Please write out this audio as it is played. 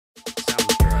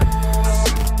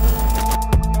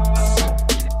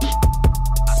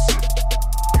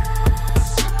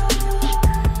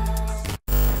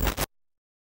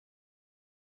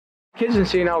kids and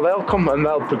seeing how they'll come and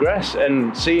they'll progress,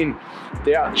 and seeing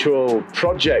the actual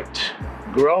project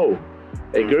grow.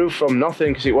 It grew from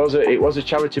nothing because it was a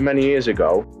charity many years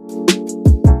ago.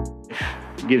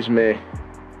 It gives me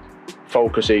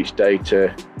focus each day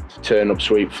to turn up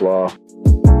sweep floor.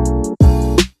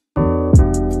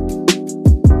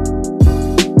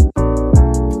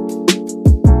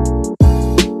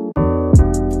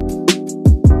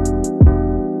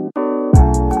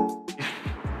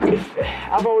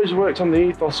 I've always worked on the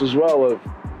ethos as well of,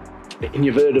 and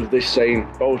you've heard of this saying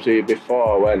both of you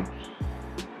before, when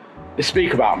they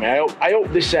speak about me, I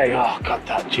hope they say, oh God,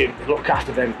 that Jim, they look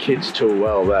after them kids too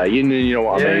well there. You know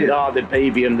what I mean? Yeah. Oh, they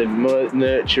baby them, they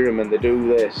nurture them, and they do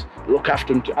this. Look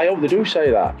after them. I hope they do say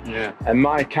that. Yeah. And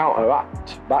my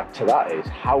counteract back to that is,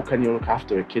 how can you look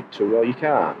after a kid too well? You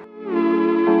can't.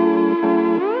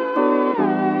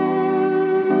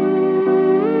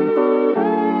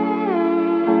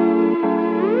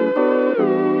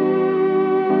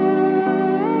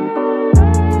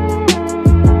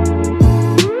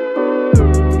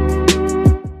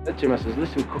 I says,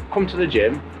 listen, come to the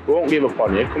gym, we won't give up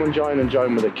on you, come and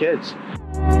join with the kids.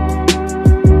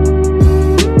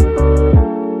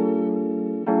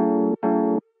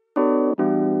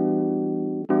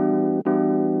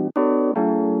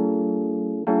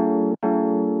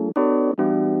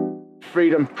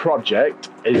 Freedom Project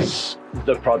is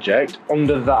the project.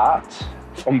 Under that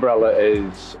umbrella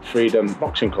is Freedom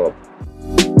Boxing Club.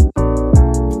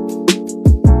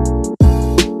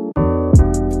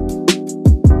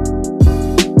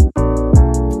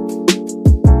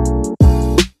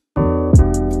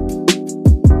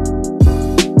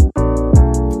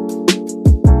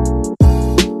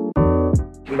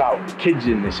 About kids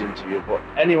in this interview, but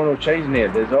anyone who trains in here,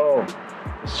 there's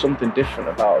something different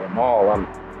about them all, and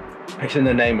it's in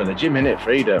the name of the gym, innit?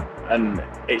 Freedom, and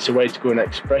it's a way to go and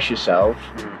express yourself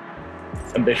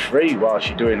and be free whilst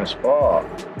you're doing a sport.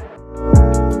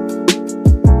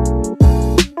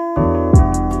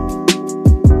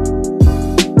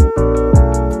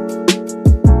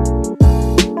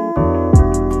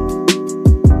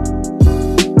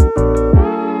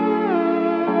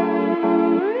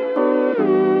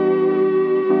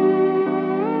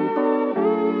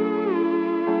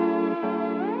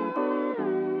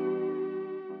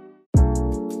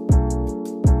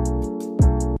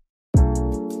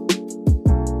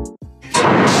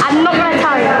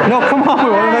 No, come on,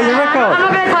 we want to know your record. I'm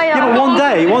not going to tell you. Yeah, but one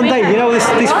day, you know, this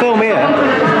film here,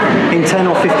 in 10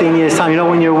 or 15 years' time, you know,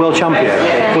 when you're a world champion,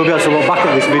 we'll be able to look back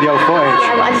at this video footage.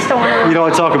 I just don't want to. You don't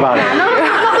want to talk about it? No,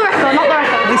 not the record, not the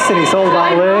record. Listen, it's all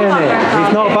about learning.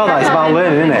 It's not about that, it's about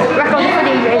learning, isn't it? Record for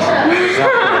DJs.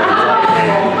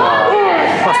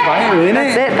 That's about it, really, isn't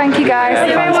it? That's it, thank you guys.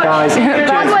 Yeah, thanks, guys.